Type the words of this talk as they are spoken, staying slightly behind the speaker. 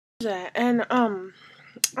And I'm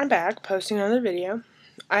back posting another video.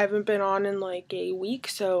 I haven't been on in like a week,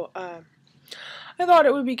 so I thought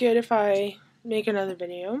it would be good if I make another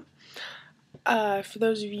video. For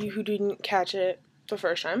those of you who didn't catch it the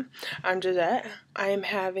first time, I'm Josette. I am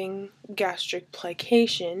having gastric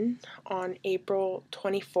plication on April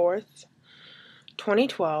 24th,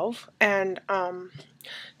 2012, and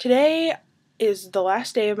today is the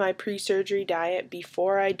last day of my pre-surgery diet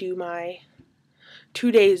before I do my 2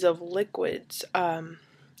 days of liquids.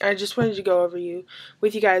 I just wanted to go over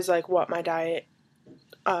with you guys like what my diet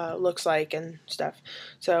looks like and stuff.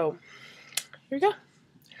 So here we go.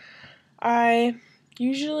 I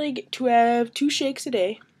usually get to have 2 shakes a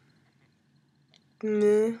day.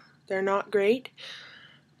 They're not great,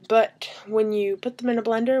 but when you put them in a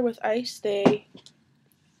blender with ice, they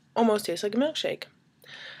almost taste like a milkshake.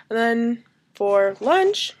 And then for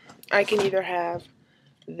lunch, I can either have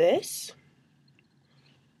this,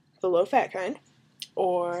 the low-fat kind,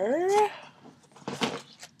 or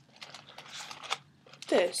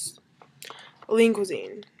this, lean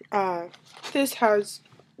cuisine. This has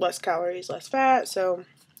less calories, less fat, so,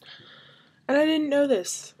 and I didn't know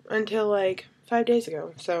this until like 5 days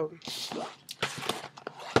ago, so,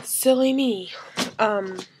 silly me.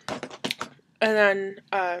 And then,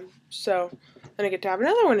 so I get to have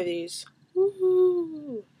another one of these.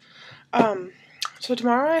 Woohoo! So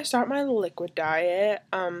tomorrow I start my liquid diet,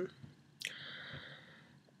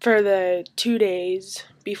 for the 2 days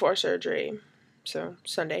before surgery. So,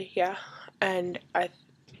 Sunday, yeah. And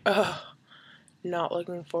not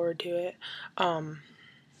looking forward to it. But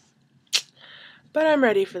I'm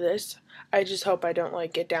ready for this. I just hope I don't,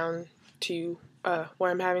 like, get down to,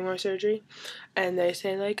 where I'm having my surgery. And they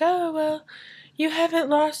say, like, oh, well, you haven't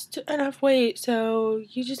lost enough weight, so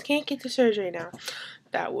you just can't get the surgery now.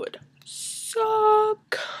 That would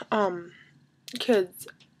suck. Because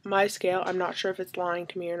my scale, I'm not sure if it's lying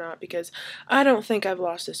to me or not, because I don't think I've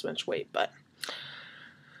lost this much weight, but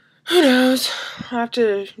who knows? I'll have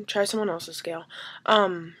to try someone else's scale.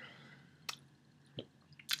 I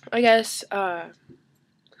guess, I'm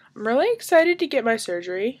really excited to get my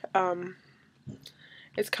surgery.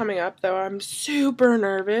 It's coming up, though. I'm super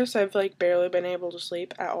nervous. I've, like, barely been able to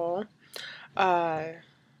sleep at all. I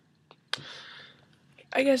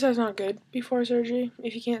guess that's not good before surgery,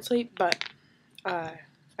 if you can't sleep, but, I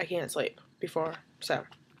can't sleep before, so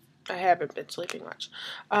I haven't been sleeping much.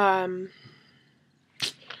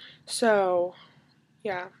 So,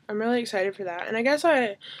 yeah, I'm really excited for that. And I guess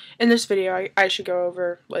in this video, I should go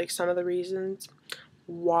over, like, some of the reasons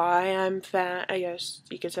why I'm fat, I guess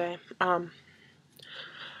you could say.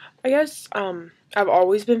 I guess, I've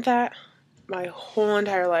always been fat. My whole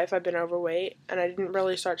entire life I've been overweight, and I didn't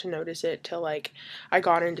really start to notice it till, like, I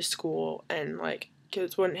got into school and, like,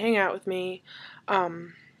 kids wouldn't hang out with me.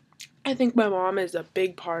 I think my mom is a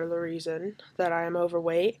big part of the reason that I am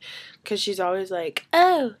overweight, because she's always like,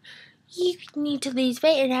 oh, you need to lose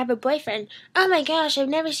weight and have a boyfriend. Oh my gosh, I've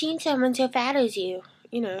never seen someone so fat as you.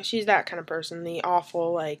 You know, she's that kind of person, the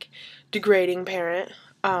awful, like, degrading parent.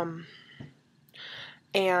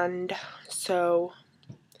 And so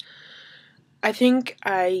I think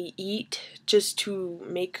I eat just to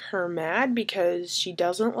make her mad because she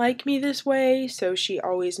doesn't like me this way, so she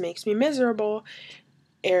always makes me miserable.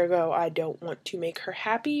 Ergo, I don't want to make her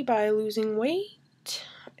happy by losing weight.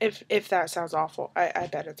 If that sounds awful. I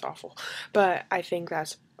bet it's awful. But I think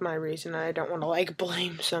that's my reason. I don't want to, like,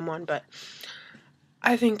 blame someone, but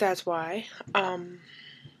I think that's why.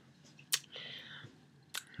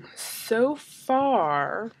 So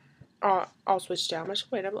far, I'll switch to how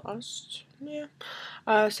much weight I've lost. Yeah.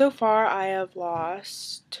 So far, I have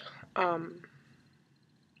lost,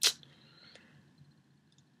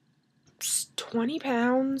 20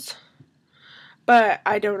 pounds, but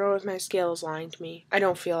I don't know if my scale is lying to me. I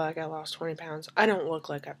don't feel like I lost 20 pounds. I don't look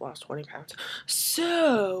like I've lost 20 pounds.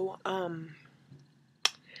 So,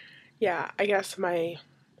 yeah, I guess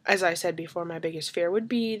as I said before, my biggest fear would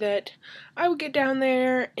be that I would get down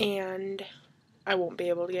there and I won't be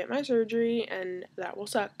able to get my surgery, and that will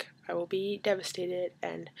suck. I will be devastated,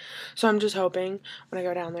 and so I'm just hoping when I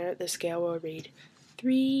go down there, the scale will read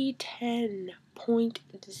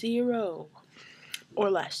 310.0 or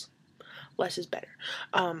less. Less is better.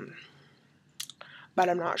 But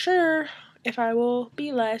I'm not sure if I will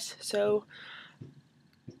be less, so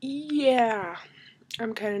yeah,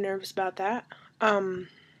 I'm kind of nervous about that.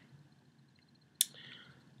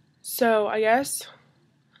 So I guess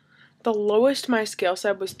the lowest my scale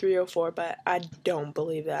said was 304, but I don't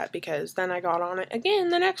believe that, because then I got on it again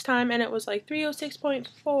the next time and it was like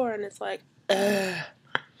 306.4, and it's like, ugh,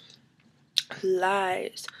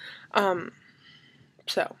 lies.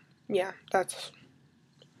 So yeah, that's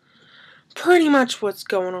pretty much what's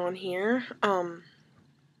going on here.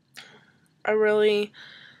 I really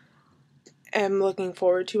am looking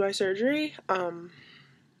forward to my surgery.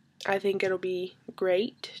 I think it'll be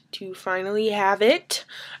great to finally have it.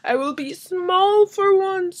 I will be small for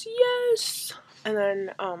once, yes! And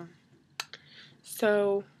then,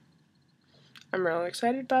 so I'm really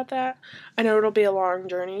excited about that. I know it'll be a long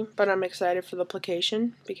journey, but I'm excited for the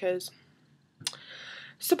application because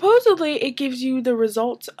supposedly it gives you the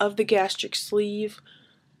results of the gastric sleeve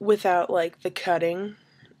without like the cutting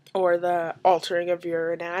or the altering of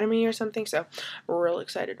your anatomy or something, so we're real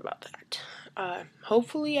excited about that.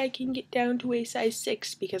 Hopefully I can get down to a size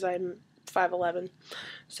 6 because I'm 5'11",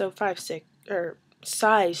 so 5'6", or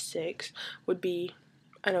size 6 would be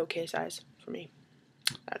an okay size for me.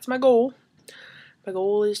 That's my goal. My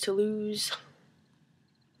goal is to lose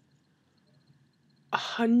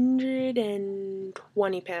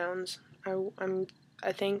 120 pounds.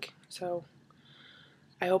 I think so.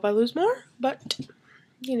 I hope I lose more, but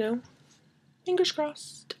you know, fingers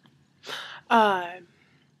crossed.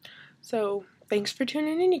 So thanks for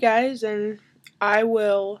tuning in, you guys, and I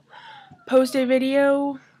will post a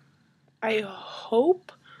video, I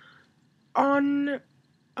hope, on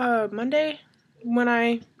Monday when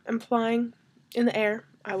I am flying in the air.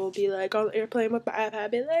 I will be like on the airplane with my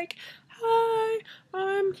iPad, be like, hi,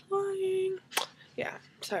 I'm flying. Yeah,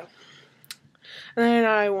 so. And then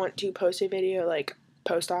I want to post a video like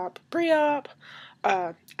post-op, pre-op,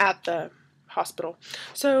 at the hospital.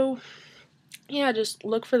 So yeah, just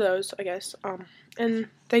look for those, I guess. And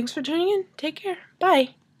thanks for tuning in. Take care.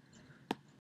 Bye.